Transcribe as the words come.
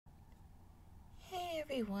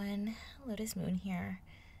everyone, Lotus Moon here.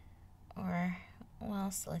 Or,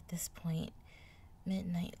 well, still at this point,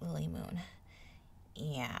 Midnight Lily Moon.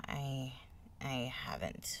 Yeah, I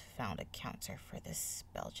haven't found a counter for this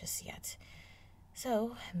spell just yet.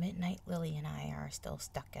 So, Midnight Lily and I are still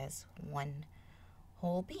stuck as one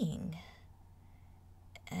whole being.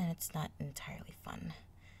 And it's not entirely fun.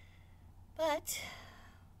 But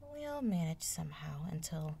we'll manage somehow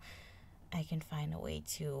until I can find a way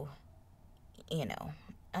to,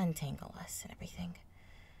 untangle us and everything.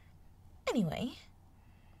 Anyway,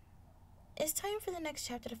 it's time for the next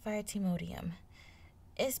chapter to Fireteam Odium.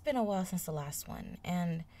 It's been a while since the last one,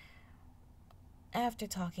 and after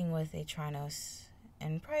talking with Atranos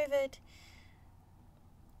in private,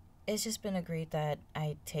 it's just been agreed that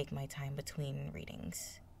I take my time between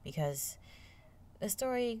readings, because the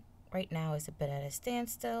story right now is a bit at a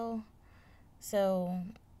standstill, so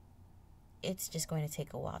it's just going to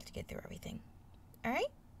take a while to get through everything. Alright?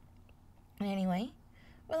 Anyway,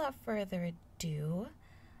 without further ado,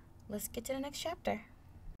 let's get to the next chapter.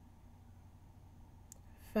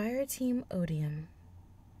 Fireteam Odium.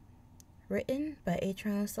 Written by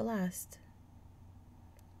Atranos the Last.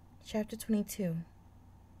 Chapter 22.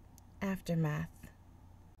 Aftermath.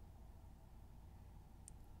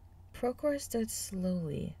 Procor stood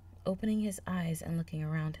slowly, opening his eyes and looking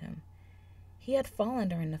around him. He had fallen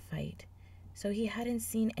during the fight, so he hadn't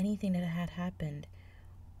seen anything that had happened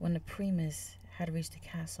when the Primus had reached the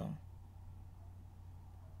castle.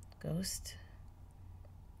 Ghost?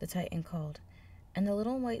 The Titan called, and the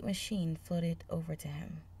little white machine floated over to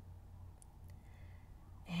him.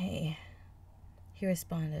 Hey, he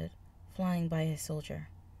responded, flying by his soldier.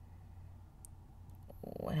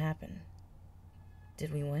 What happened?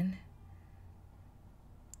 Did we win?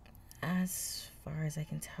 As far as I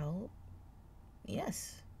can tell,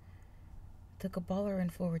 yes. The Cabal are in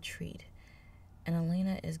full retreat, and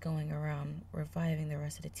Elena is going around reviving the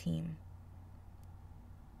rest of the team.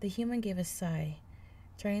 The human gave a sigh,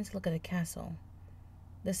 turning to look at the castle.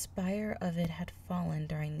 The spire of it had fallen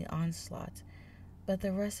during the onslaught, but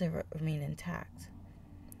the rest of it remained intact.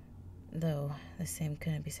 Though the same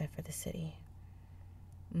couldn't be said for the city.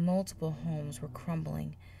 Multiple homes were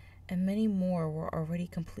crumbling, and many more were already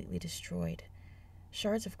completely destroyed.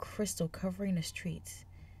 Shards of crystal covering the streets.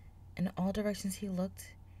 In all directions he looked,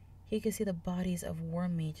 he could see the bodies of war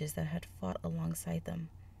mages that had fought alongside them.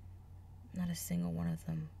 Not a single one of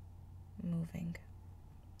them moving.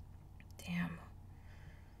 Damn.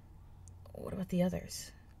 What about the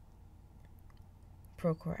others?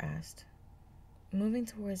 Procor asked, moving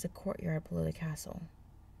towards the courtyard below the castle.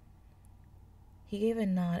 He gave a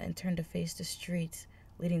nod and turned to face the streets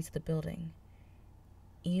leading to the building.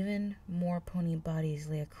 Even more pony bodies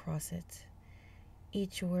lay across it,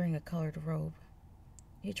 each wearing a colored robe.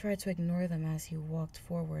 He tried to ignore them as he walked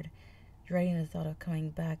forward, dreading the thought of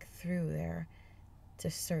coming back through there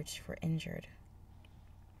to search for injured.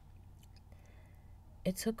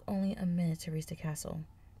 It took only a minute to reach the castle.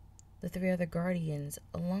 The three other guardians,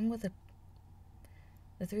 along with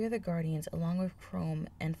Chrome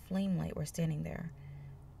and Flamelight, were standing there.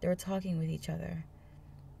 They were talking with each other,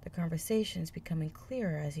 the conversations becoming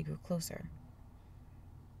clearer as he grew closer.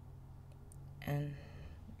 And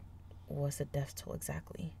what's the death toll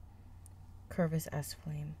exactly? Curvis asked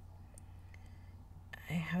Flame.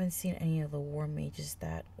 I haven't seen any of the war mages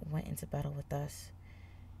that went into battle with us.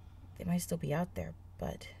 They might still be out there,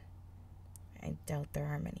 but I doubt there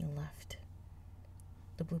are many left.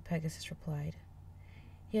 The Blue Pegasus replied.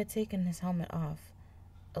 He had taken his helmet off,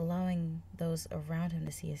 allowing those around him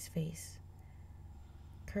to see his face.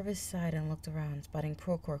 Curvis sighed and looked around, spotting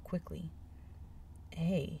Procor quickly.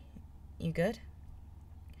 Hey, you good?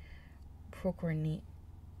 Procor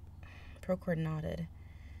nodded.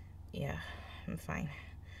 Yeah, I'm fine.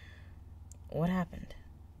 What happened?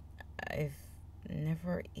 I've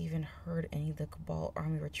never even heard any of the Cabal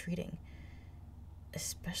army retreating,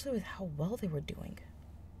 especially with how well they were doing.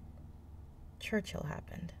 Churchill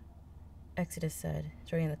happened, Exodus said,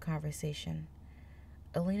 joining the conversation.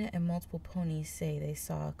 Elena and multiple ponies say they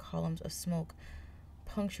saw columns of smoke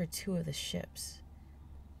puncture two of the ships.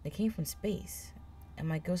 They came from space, and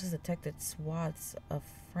my ghost has detected swaths of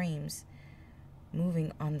frames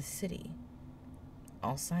moving on the city.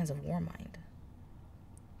 All signs of Warmind.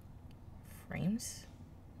 Frames?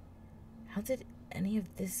 How did any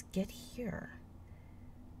of this get here?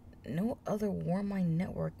 No other Warmind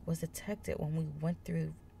network was detected when we went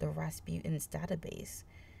through the Rasputin's database.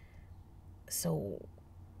 So,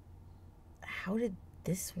 how did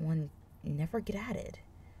this one never get added?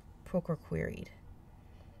 Procor queried.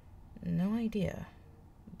 No idea,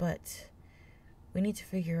 but we need to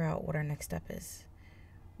figure out what our next step is.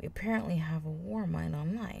 We apparently have a war mine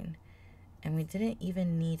online, and we didn't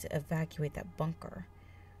even need to evacuate that bunker.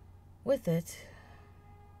 With it,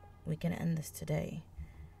 we can end this today,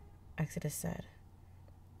 Exodus said.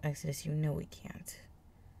 Exodus, you know we can't.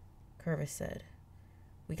 Curvis said,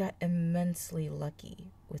 we got immensely lucky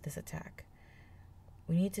with this attack.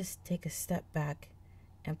 We need to take a step back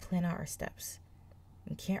and plan out our steps.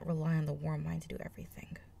 We can't rely on the war mind to do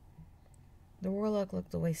everything. The warlock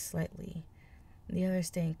looked away slightly, the others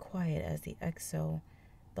staying quiet as the XO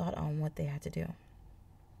thought on what they had to do.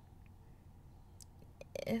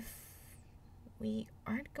 If we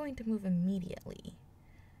aren't going to move immediately,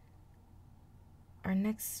 our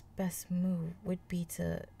next best move would be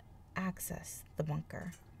to access the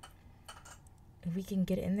bunker. If we can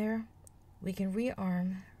get in there, we can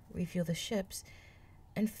rearm, refuel the ships,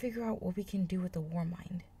 and figure out what we can do with the war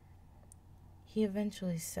mind, he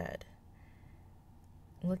eventually said,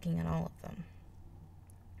 looking at all of them.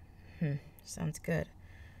 Sounds good.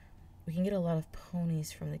 We can get a lot of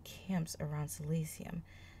ponies from the camps around Silesium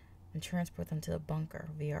and transport them to the bunker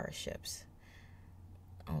via our ships.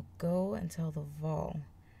 I'll go and tell the Vol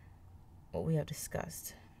what we have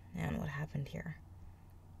discussed and what happened here,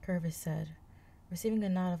 Curvis said, receiving a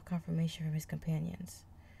nod of confirmation from his companions.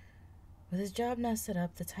 With his job now set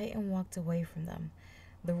up, the Titan walked away from them,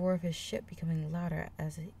 the roar of his ship becoming louder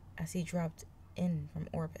as he dropped in from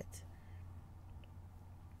orbit.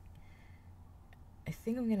 I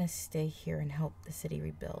think I'm gonna stay here and help the city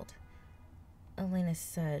rebuild, Elena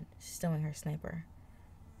said, stowing her sniper.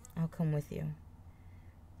 I'll come with you.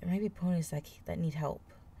 There might be ponies that need help,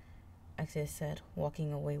 Exodus said,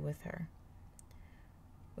 walking away with her.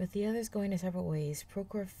 With the others going their separate ways,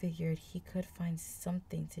 Prochor figured he could find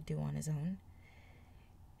something to do on his own.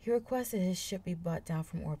 He requested his ship be brought down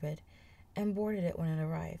from orbit and boarded it when it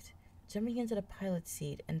arrived, jumping into the pilot's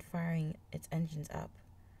seat and firing its engines up.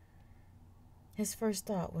 His first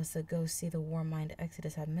thought was to go see the war mind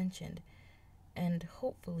Exodus had mentioned and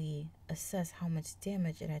hopefully assess how much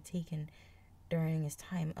damage it had taken during his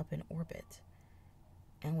time up in orbit.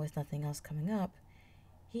 And with nothing else coming up,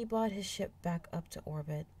 he brought his ship back up to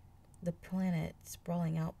orbit, the planet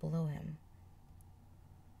sprawling out below him.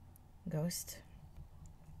 Ghost,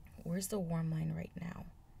 where's the war mine right now?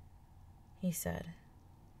 He said.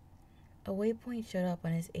 A waypoint showed up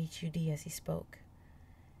on his HUD as he spoke,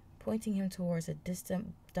 pointing him towards a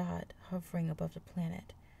distant dot hovering above the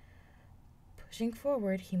planet. Pushing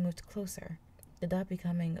forward, he moved closer, the dot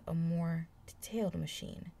becoming a more detailed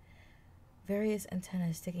machine. Various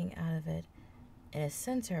antennas sticking out of it. In its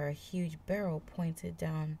center, a huge barrel pointed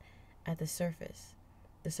down at the surface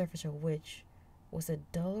of which was a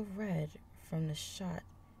dull red from the shot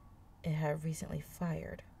it had recently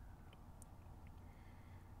fired.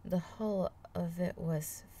 The hull of it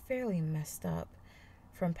was fairly messed up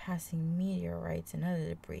from passing meteorites and other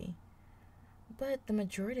debris, but the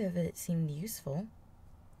majority of it seemed useful.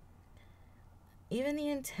 Even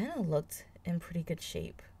the antenna looked in pretty good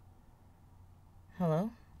shape.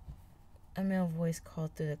 Hello? A male voice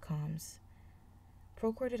called through the comms.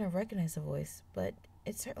 Prochor didn't recognize the voice, but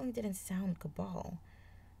it certainly didn't sound Cabal.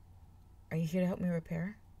 Are you here to help me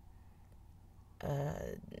repair?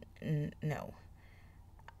 No.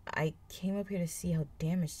 I came up here to see how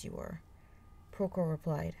damaged you were, Prochor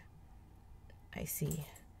replied. I see.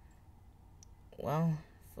 Well,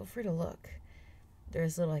 feel free to look. There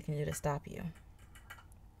is little I can do to stop you.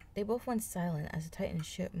 They both went silent as the Titan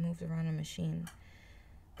ship moved around the machine.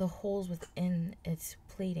 The holes within its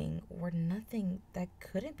plating were nothing that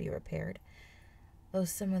couldn't be repaired, though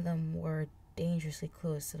some of them were dangerously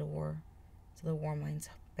close to the war mine's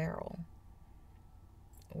barrel.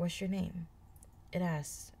 What's your name? It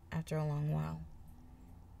asked after a long while.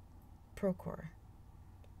 Prochor.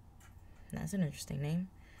 That's an interesting name.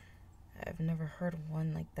 I've never heard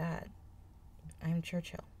one like that. I'm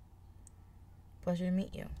Churchill. Pleasure to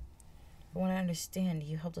meet you. From what I understand,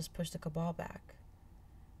 you helped us push the Cabal back.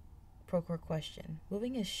 Prochor questioned,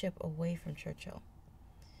 moving his ship away from Churchill.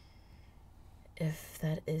 If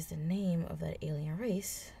that is the name of that alien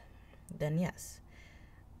race, then yes.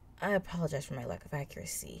 I apologize for my lack of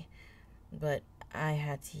accuracy, but I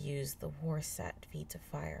had to use the Warsat feed to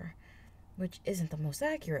fire, which isn't the most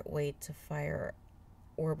accurate way to fire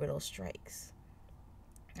orbital strikes.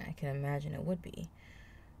 I can imagine it would be,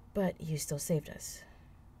 but you still saved us.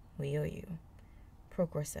 We owe you,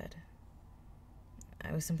 Prochor said.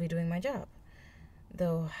 I was simply doing my job,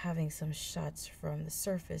 though having some shots from the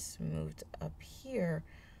surface moved up here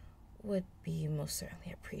would be most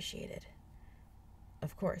certainly appreciated.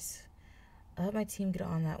 Of course. I'll have my team get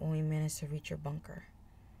on that when we manage to reach your bunker.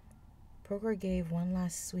 Prochor gave one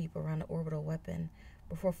last sweep around the orbital weapon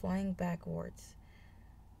before flying backwards,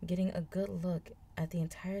 getting a good look at the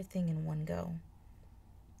entire thing in one go.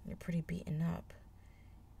 You're pretty beaten up.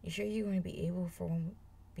 You sure you're going to be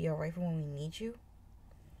alright for when we need you?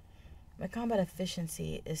 My combat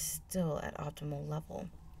efficiency is still at optimal level.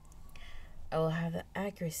 I will have the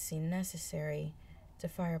accuracy necessary to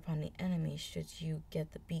fire upon the enemy should you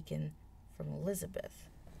get the beacon from Elizabeth,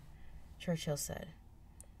 Churchill said.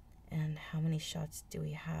 And how many shots do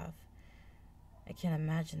we have? I can't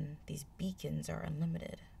imagine these beacons are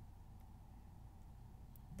unlimited.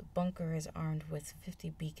 The bunker is armed with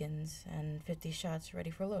 50 beacons and 50 shots ready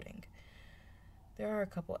for loading. There are a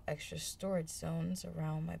couple extra storage zones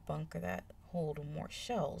around my bunker that hold more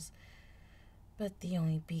shells, but the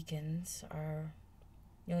only beacons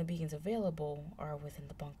available are within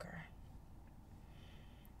the bunker.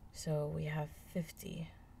 So we have 50,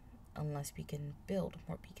 unless we can build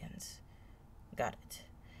more beacons. Got it.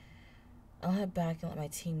 I'll head back and let my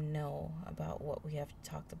team know about what we have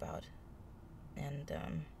talked about. And,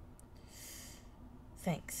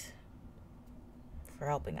 thanks for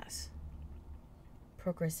helping us,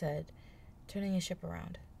 Procor said, turning his ship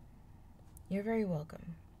around. You're very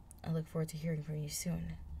welcome. I look forward to hearing from you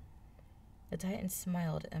soon. The Titan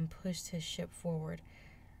smiled and pushed his ship forward,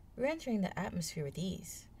 re-entering the atmosphere with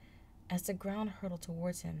ease. As the ground hurtled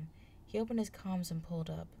towards him, he opened his comms and pulled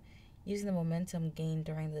up, using the momentum gained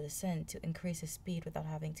during the descent to increase his speed without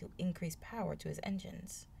having to increase power to his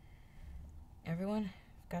engines. Everyone,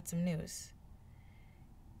 got some news.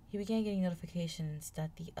 He began getting notifications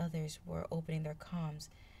that the others were opening their comms,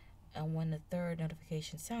 and when the third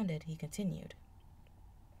notification sounded, he continued.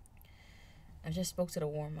 I just spoke to the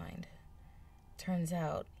Warmind. Turns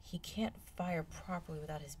out he can't fire properly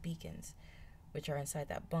without his beacons, which are inside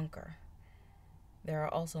that bunker. There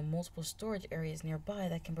are also multiple storage areas nearby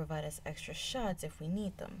that can provide us extra shots if we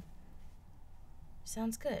need them.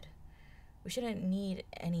 Sounds good. We shouldn't need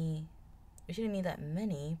that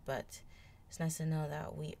many, but it's nice to know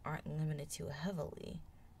that we aren't limited too heavily,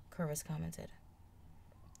 Curvis commented.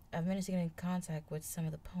 I've managed to get in contact with some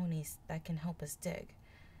of the ponies that can help us dig.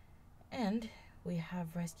 And we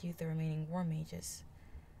have rescued the remaining war mages,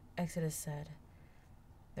 Exodus said.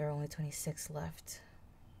 There are only 26 left.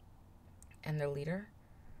 And their leader?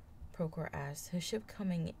 Procor asked, his ship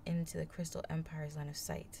coming into the Crystal Empire's line of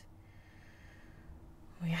sight.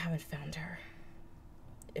 We haven't found her.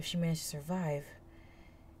 If she managed to survive,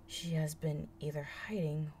 she has been either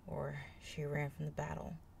hiding or she ran from the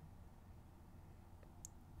battle.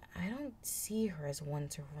 I don't see her as one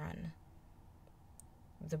to run,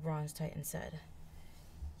 the Bronze Titan said.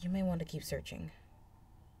 You may want to keep searching.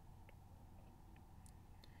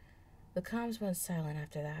 The comms went silent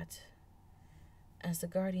after that, as the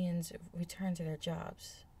Guardians returned to their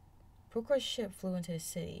jobs. Procor's ship flew into the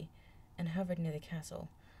city and hovered near the castle,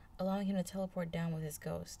 allowing him to teleport down with his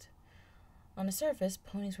ghost. On the surface,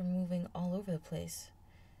 ponies were moving all over the place,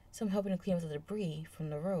 some helping to clean up the debris from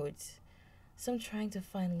the roads, some trying to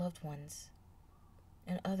find loved ones,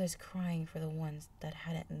 and others crying for the ones that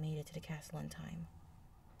hadn't made it to the castle in time.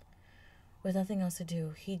 With nothing else to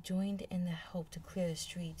do, he joined in the help to clear the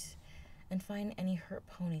streets and find any hurt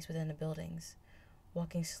ponies within the buildings,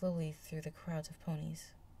 walking slowly through the crowds of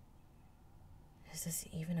ponies. Is this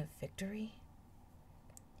even a victory?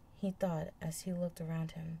 He thought as he looked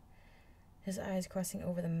around him, his eyes crossing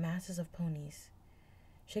over the masses of ponies.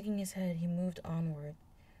 Shaking his head, he moved onward,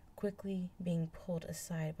 quickly being pulled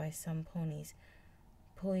aside by some ponies,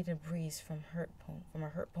 pulling debris from a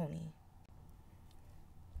hurt pony.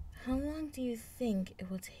 How long do you think it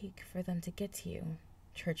will take for them to get to you?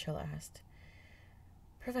 Churchill asked.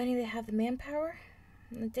 Providing they have the manpower,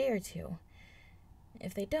 a day or two.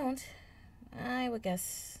 If they don't, I would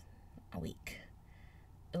guess a week,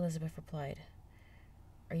 Elizabeth replied.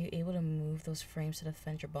 Are you able to move those frames to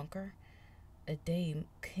defend your bunker? A day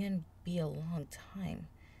can be a long time.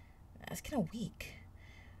 Ask in a week.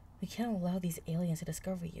 We can't allow these aliens to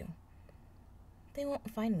discover you. They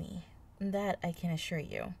won't find me. That I can assure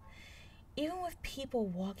you. Even people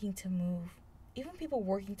working to move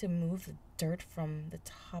the dirt from the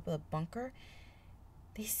top of the bunker,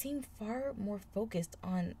 they seem far more focused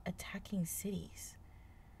on attacking cities.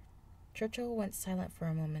 Churchill went silent for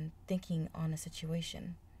a moment, thinking on the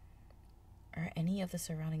situation. Are any of the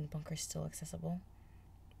surrounding bunkers still accessible?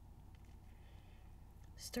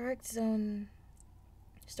 Storage Zone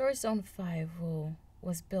 5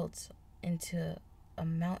 was built into a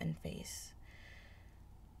mountain face.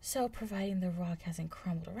 So, providing the rock hasn't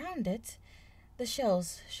crumbled around it, the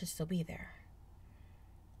shells should still be there.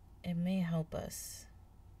 It may help us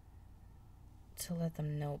to let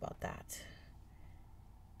them know about that.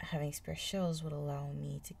 Having spare shells would allow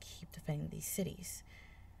me to keep defending these cities.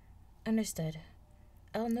 Understood.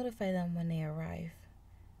 I'll notify them when they arrive,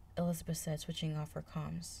 Elizabeth said, switching off her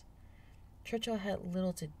comms. Churchill had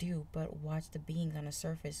little to do but watch the beings on the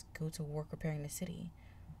surface go to work repairing the city.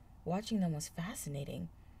 Watching them was fascinating,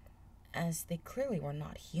 as they clearly were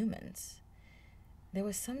not humans. There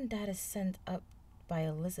was some data sent up by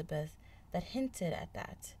Elizabeth that hinted at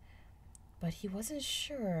that, but he wasn't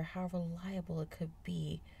sure how reliable it could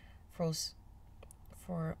be from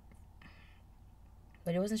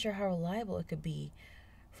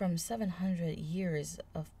 700 years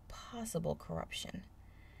of possible corruption.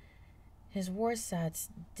 His warsats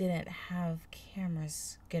didn't have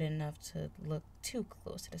cameras good enough to look too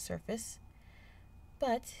close to the surface,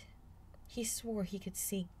 but he swore he could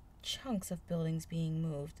see chunks of buildings being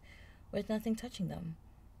moved with nothing touching them.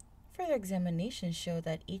 Further examination showed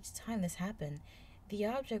that each time this happened, the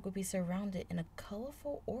object would be surrounded in a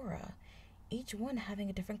colorful aura, each one having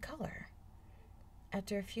a different color.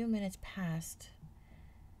 After a few minutes passed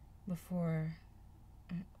before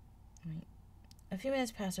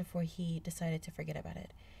he decided to forget about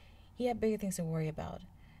it. He had bigger things to worry about,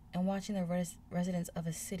 and watching the residents of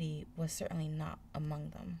a city was certainly not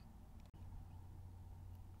among them.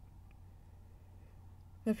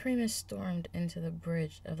 The Primus stormed into the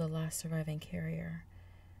bridge of the last surviving carrier,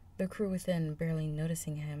 the crew within barely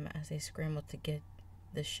noticing him as they scrambled to get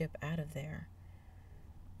the ship out of there.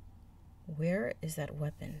 "Where is that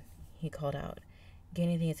weapon?" he called out,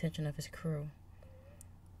 gaining the attention of his crew.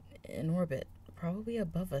 "In orbit, probably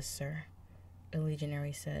above us, sir," a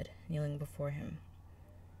legionary said, kneeling before him.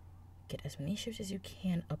 "Get as many ships as you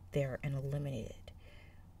can up there and eliminate it.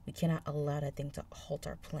 We cannot allow that thing to halt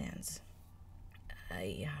our plans."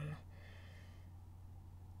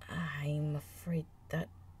 I'm afraid that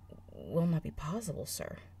will not be possible,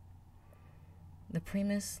 sir." The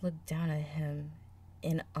Primus looked down at him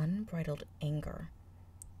in unbridled anger.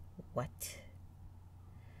 "What?"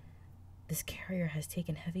 "This carrier has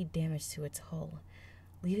taken heavy damage to its hull,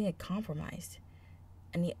 leaving it compromised,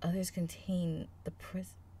 and the others contain the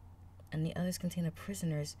prisoners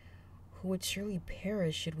who would surely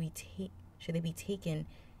perish should they be taken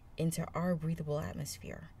into our breathable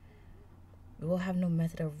atmosphere. We will have no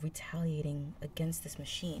method of retaliating against this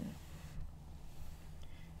machine."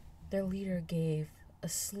 Their leader gave a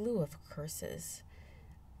slew of curses,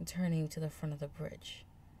 turning to the front of the bridge.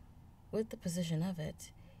 With the position of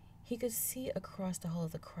it, he could see across the hull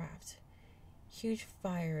of the craft. Huge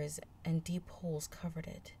fires and deep holes covered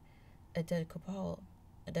it. A dead cabal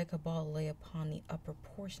lay upon the upper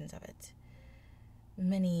portions of it,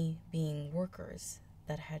 many being workers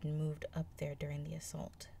that had moved up there during the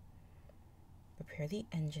assault. Prepare the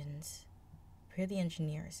engineers.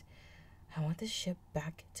 I want this ship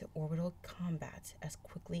back to orbital combat as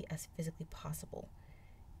quickly as physically possible,"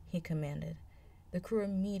 he commanded, the crew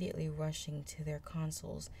immediately rushing to their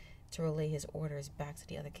consoles to relay his orders back to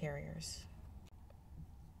the other carriers.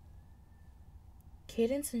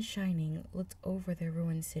 Cadence and Shining looked over their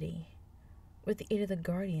ruined city. With the aid of the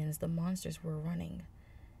Guardians, the monsters were running,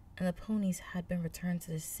 and the ponies had been returned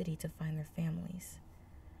to the city to find their families.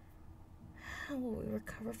 "How will we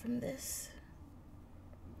recover from this?"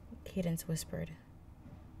 Cadence whispered.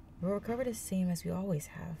 "We'll recover the same as we always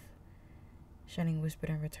have," Shining whispered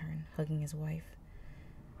in return, hugging his wife.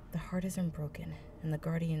 "The heart isn't broken, and the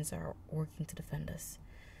Guardians are working to defend us.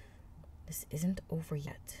 This isn't over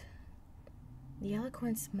yet." The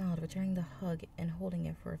Alicorn smiled, returning the hug and holding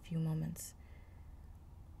it for a few moments.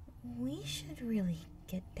 "We should really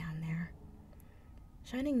get down there."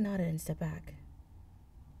 Shining nodded and stepped back.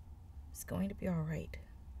 "It's going to be all right,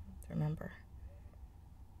 remember."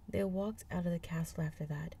 They walked out of the castle after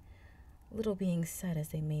that, little being said as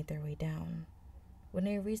they made their way down. When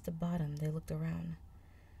they reached the bottom, they looked around.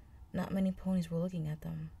 Not many ponies were looking at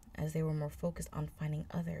them, as they were more focused on finding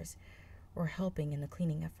others or helping in the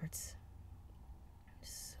cleaning efforts.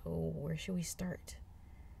 "So where should we start?"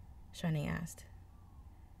 Shining asked.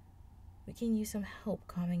 "We can use some help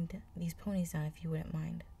calming these ponies down if you wouldn't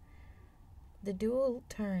mind." The duo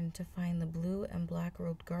turned to find the blue and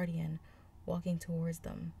black-robed Guardian walking towards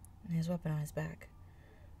them, and his weapon on his back.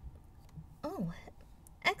 "Oh,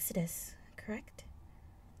 Exodus, correct?"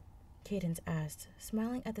 Cadence asked,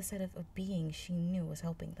 smiling at the sight of a being she knew was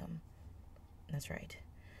helping them. "That's right.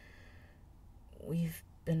 We've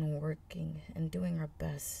been working and doing our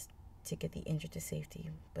best to get the injured to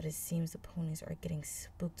safety, but it seems the ponies are getting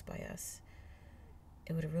spooked by us.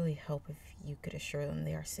 It would really help if you could assure them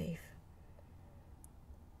they are safe."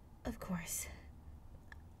 "Of course.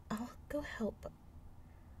 I'll go help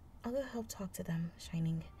talk to them,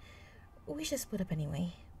 Shining. We should split up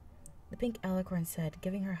anyway. The pink alicorn said,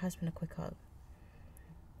 giving her husband a quick hug.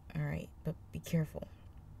 Alright, but be careful,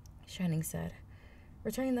 Shining said,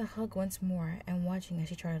 returning the hug once more and watching as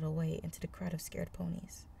she trotted away into the crowd of scared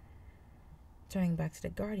ponies. Turning back to the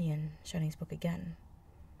Guardian, Shining spoke again.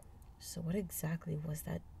 So what exactly was it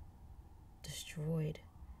that destroyed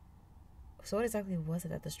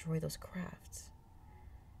those crafts?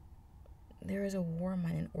 There is a war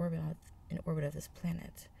mine in orbit of this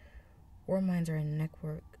planet. War mines are a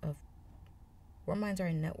network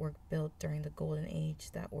built during the Golden Age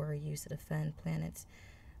that were used to defend planets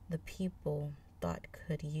the people thought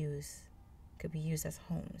could be used as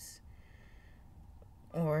homes,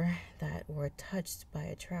 or that were touched by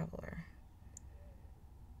a traveler.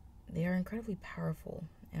 They are incredibly powerful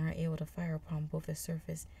and are able to fire upon both the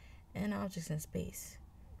surface and objects in space,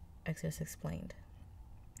 Exodus explained.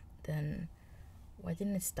 Then, why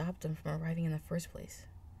didn't it stop them from arriving in the first place?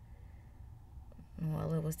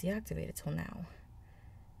 Well, it was deactivated till now.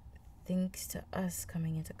 Thanks to us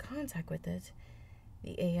coming into contact with it,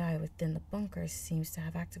 the AI within the bunkers seems to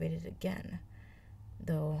have activated it again,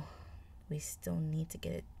 though we still need to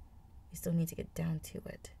get down to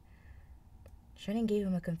it. Shining gave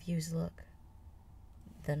him a confused look.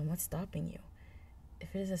 Then what's stopping you?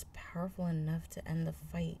 If it is as powerful enough to end the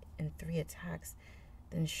fight in 3 attacks,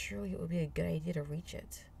 then surely it would be a good idea to reach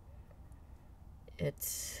it.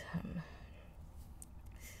 It's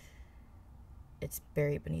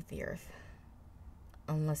buried beneath the earth.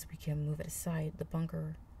 Unless we can move it aside, the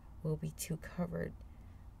bunker will be too covered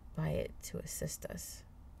by it to assist us.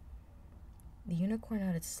 The unicorn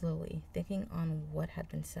nodded slowly, thinking on what had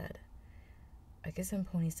been said. I guess some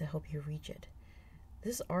ponies to help you reach it.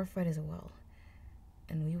 This is our fight as well,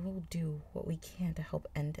 and we will do what we can to help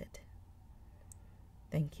end it.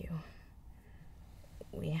 Thank you.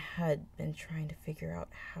 We had been trying to figure out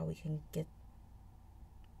how we can get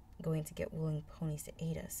willing ponies to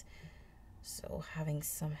aid us, so having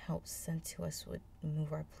some help sent to us would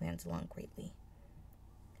move our plans along greatly.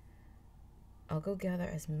 I'll go gather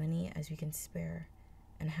as many as we can spare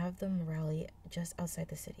and have them rally just outside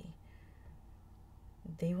the city.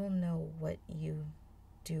 They will know what you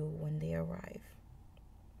do when they arrive.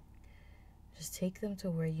 Just take them to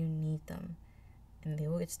where you need them, and they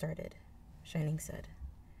will get started, Shining said.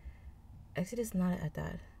 Exodus nodded at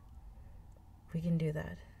that. We can do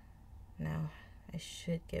that. Now, I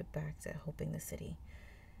should get back to helping the city.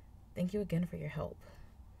 Thank you again for your help.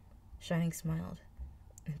 Shining smiled.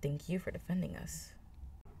 And thank you for defending us.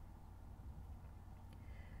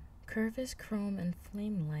 Curvis, Chrome, and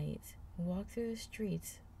Flamelight walked through the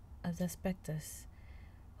streets of Despectus,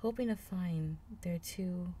 hoping to find their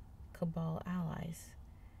 2 Cabal allies.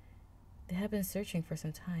 They had been searching for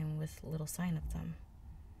some time with little sign of them.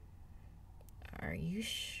 Are you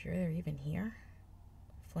sure they're even here?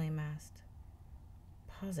 Flame asked.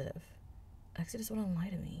 Positive. Exodus wouldn't lie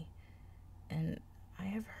to me, and I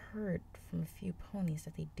have heard from a few ponies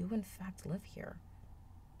that they do in fact live here,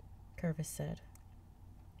 Curvis said.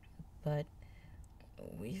 But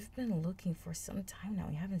we've been looking for some time now.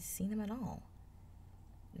 We haven't seen them at all.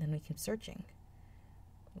 Then we keep searching.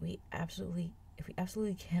 If we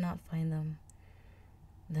absolutely cannot find them,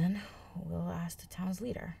 then we'll ask the town's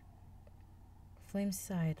leader. Flame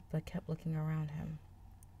sighed but kept looking around him.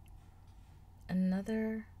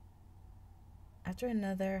 After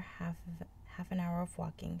another half an hour of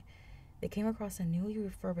walking, they came across a newly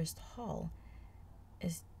refurbished hall.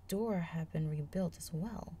 Its door had been rebuilt as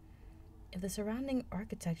well. If the surrounding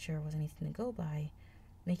architecture was anything to go by,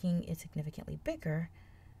 making it significantly bigger,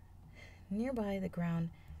 nearby the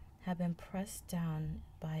ground had been pressed down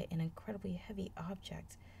by an incredibly heavy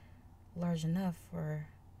object, large enough for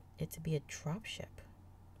it to be a dropship.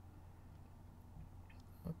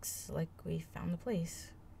 Looks like we found the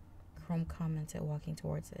place, Chrome commented, walking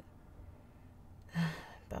towards it.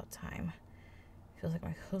 About time. Feels like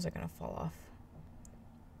my clothes are gonna fall off,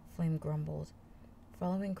 Flame grumbled,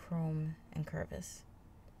 following Chrome and Curvis.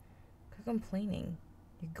 Quit complaining.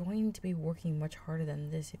 You're going to be working much harder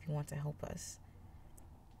than this if you want to help us.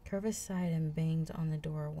 Curvis sighed and banged on the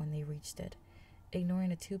door when they reached it, ignoring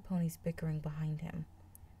the 2 ponies bickering behind him.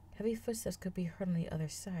 Heavy footsteps could be heard on the other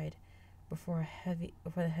side before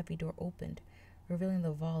the heavy door opened, revealing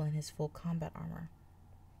the Vol in his full combat armor.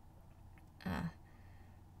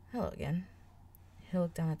 Hello again. He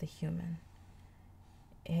looked down at the human.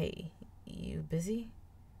 Hey, you busy?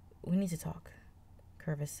 We need to talk,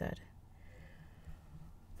 Curvis said.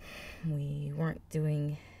 We weren't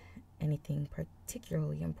doing anything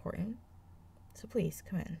particularly important, so please,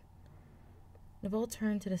 come in. Naval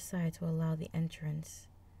turned to the side to allow the entrance,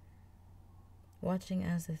 watching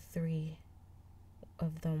as the 3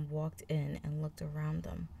 of them walked in and looked around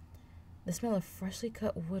them. The smell of freshly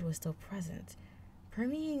cut wood was still present,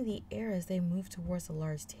 permeating the air as they moved towards the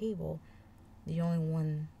large table, the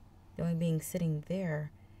only being sitting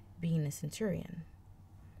there being the centurion.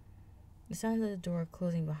 The sound of the door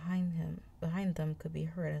closing behind them could be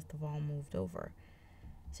heard as the Vol moved over,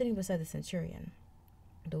 sitting beside the centurion.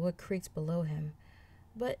 The wood creaked below him,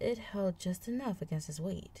 but it held just enough against his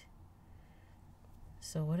weight.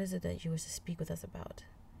 "So what is it that you wish to speak with us about?"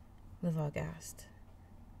 Levog asked.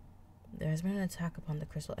 "There has been an attack upon the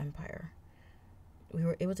Crystal Empire. We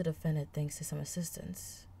were able to defend it thanks to some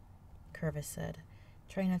assistance," Curvis said,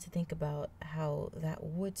 trying not to think about how that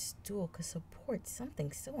wood stool could support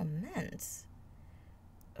something so immense.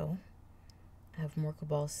 "Oh? Have more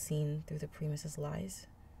Cabals seen through the Primus's lies?"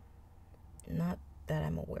 "Not that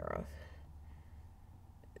I'm aware of.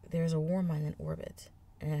 There is a war mine in orbit,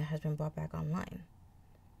 and it has been brought back online."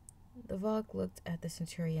 The Vogue looked at the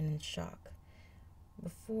Centurion in shock,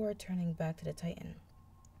 before turning back to the Titan.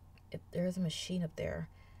 "If there is a machine up there,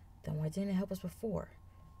 then why didn't it help us before?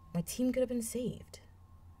 My team could have been saved."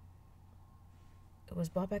 "It was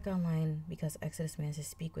brought back online because Exodus managed to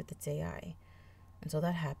speak with its AI. Until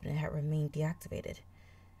that happened, it had remained deactivated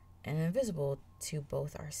and invisible to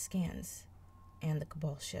both our scans and the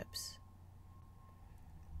Cabal ships."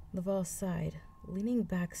 Laval sighed, leaning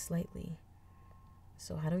back slightly.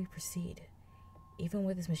 "So how do we proceed? Even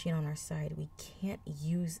with this machine on our side, we can't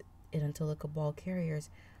use it until the Cabal carriers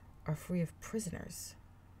are free of prisoners."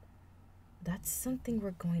 "That's something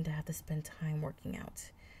we're going to have to spend time working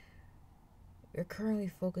out. We're currently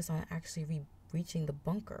focused on actually reaching the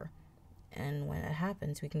bunker, and when it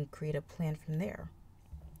happens, we can create a plan from there."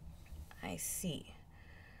 "I see.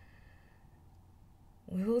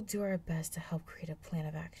 We will do our best to help create a plan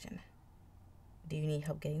of action. Do you need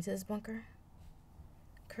help getting to this bunker?"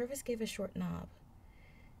 Curvis gave a short nod.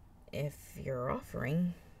 "If you're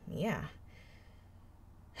offering, yeah.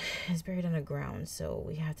 It's buried underground, so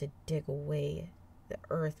we have to dig away the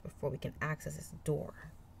earth before we can access this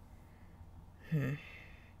door."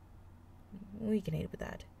 "We can aid with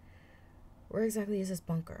that. Where exactly is this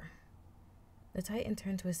bunker?" The Titan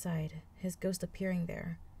turned to his side, his ghost appearing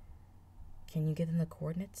there. "Can you give them the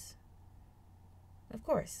coordinates?" "Of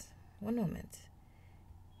course. One moment,"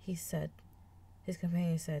 his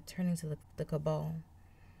companion said, turning to the Cabal.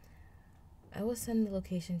 "I will send the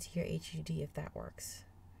location to your HUD if that works."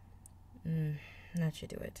 That should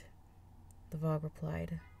do it," the Vogue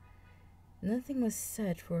replied. Nothing was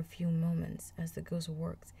said for a few moments as the ghost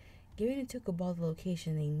worked, giving the two Cabal the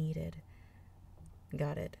location they needed.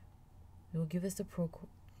 "Got it. We will give this to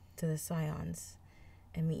the Scions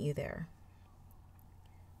and meet you there,"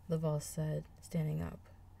 Laval said, standing up.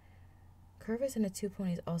 Curvis and the two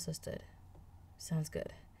ponies also stood. "Sounds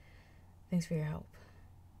good. Thanks for your help."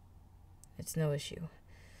 "It's no issue.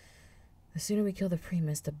 The sooner we kill the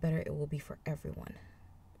Primus, the better it will be for everyone."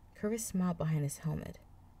 Curvis smiled behind his helmet.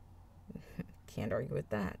 "Can't argue with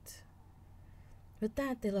that." With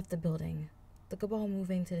that, they left the building, the Cabal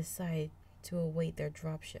moving to the side to await their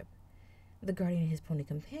dropship. The Guardian and his pony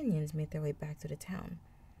companions made their way back to the town,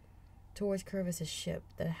 towards Curvis's ship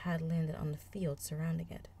that had landed on the field surrounding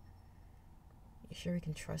it. "You sure we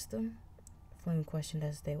can trust them?" Flame questioned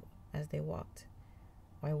as they walked.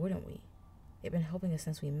 "Why wouldn't we? They've been helping us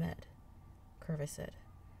since we met," Curvis said.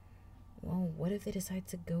 "Well, what if they decide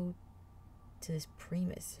to go to this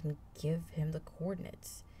Primus and give him the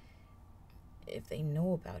coordinates? If they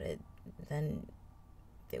know about it, then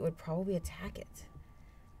they would probably attack it.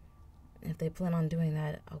 If they plan on doing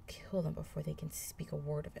that, I'll kill them before they can speak a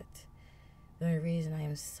word of it. The only reason I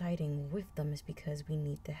am siding with them is because we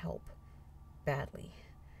need the help. Badly.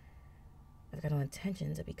 I've got no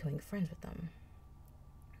intentions of becoming friends with them."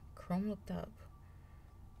 Chrome looked up.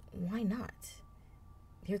 "Why not?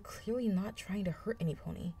 They're clearly not trying to hurt any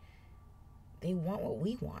pony. They want what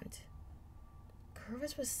we want."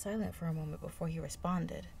 Curvis was silent for a moment before he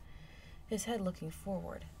responded, his head looking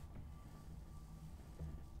forward.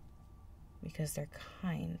 "Because their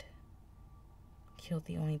kind killed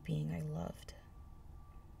the only being I loved."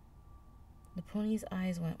 The pony's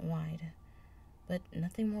eyes went wide, but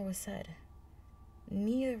nothing more was said.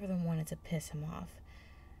 Neither of them wanted to piss him off,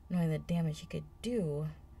 knowing the damage he could do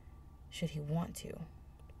should he want to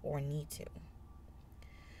or need to.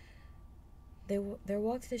 Their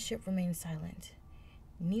walk to the ship remained silent,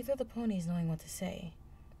 neither of the ponies knowing what to say.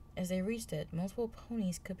 As they reached it, multiple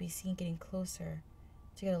ponies could be seen getting closer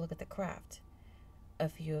to get a look at the craft, a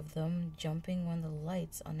few of them jumping when the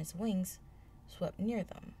lights on its wings swept near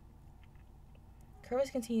them.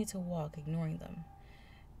 Curvis continued to walk, ignoring them.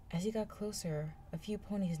 As he got closer, a few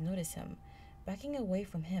ponies noticed him, backing away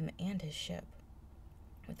from him and his ship.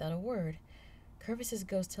 Without a word, Curvis's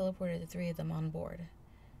ghost teleported the three of them on board,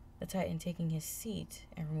 the Titan taking his seat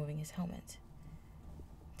and removing his helmet.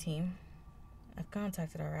 Team, I've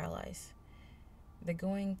contacted our allies. There's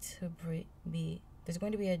going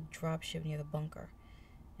to be a dropship near the bunker.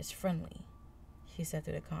 It's friendly, he said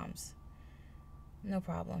through the comms. No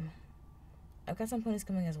problem. I've got some ponies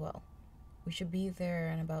coming as well. We should be there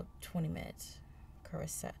in about 20 minutes,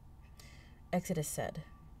 Exodus said.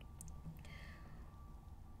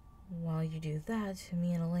 While you do that,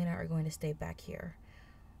 me and Elena are going to stay back here.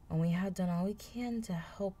 When we have done all we can to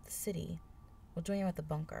help the city, we'll join you at the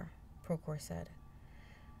bunker, Procor said.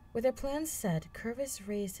 With their plans set, Curvis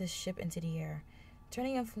raised his ship into the air,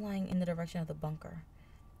 turning and flying in the direction of the bunker.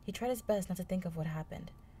 He tried his best not to think of what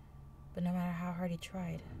happened, but no matter how hard he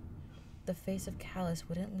tried, the face of Callus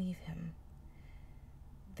wouldn't leave him.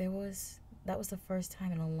 That was the first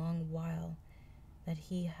time in a long while that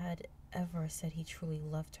he had ever said he truly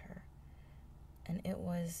loved her. And it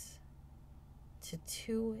was to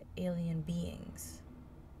two alien beings.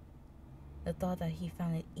 The thought that he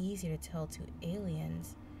found it easier to tell two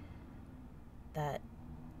aliens that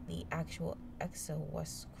the actual exo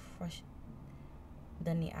was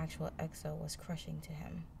crushing to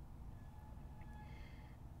him.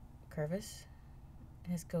 Curvis?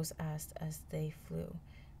 His ghost asked as they flew,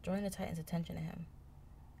 drawing the Titan's attention to him.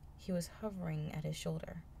 He was hovering at his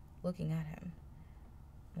shoulder, looking at him.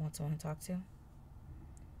 Want someone to talk to?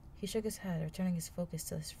 He shook his head, returning his focus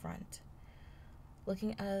to his front,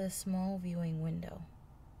 looking out of the small viewing window.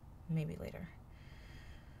 Maybe later.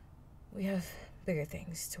 We have bigger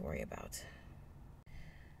things to worry about.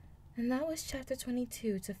 And that was chapter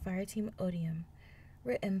 22 to Fireteam Odium,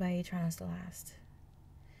 written by Atranos the Last.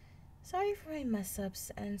 Sorry for my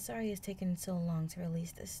mess-ups, and sorry it's taken so long to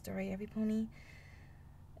release this story, every pony.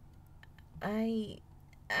 I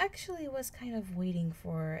actually was kind of waiting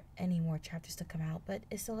for any more chapters to come out, but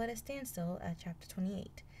it's still at a standstill at chapter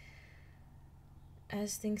 28.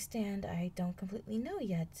 As things stand, I don't completely know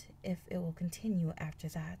yet if it will continue after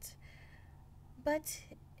that. But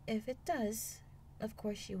if it does, of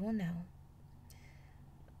course you will know.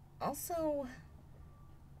 Also,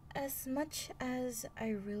 as much as I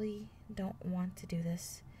really don't want to do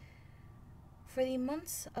this, for the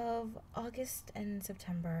months of August and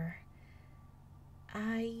September,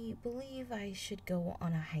 I believe I should go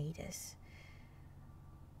on a hiatus.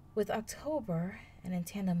 With October, and in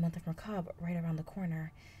tandem month of Macabre right around the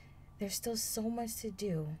corner, there's still so much to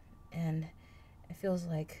do, and it feels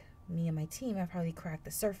like me and my team have probably cracked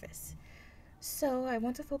the surface. So I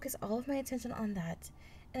want to focus all of my attention on that,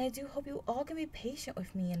 and I do hope you all can be patient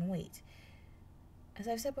with me and wait. As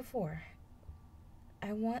I've said before,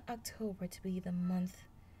 I want October to be the month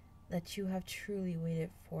that you have truly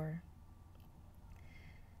waited for,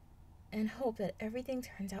 and hope that everything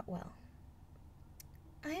turns out well.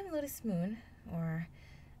 I am Lotus Moon, or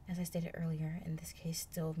as I stated earlier, in this case,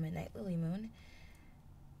 still Midnight Lily Moon,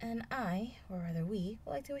 and I, or rather we,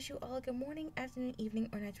 would like to wish you all a good morning, afternoon, evening,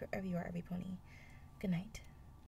 or night wherever you are, every pony. Good night.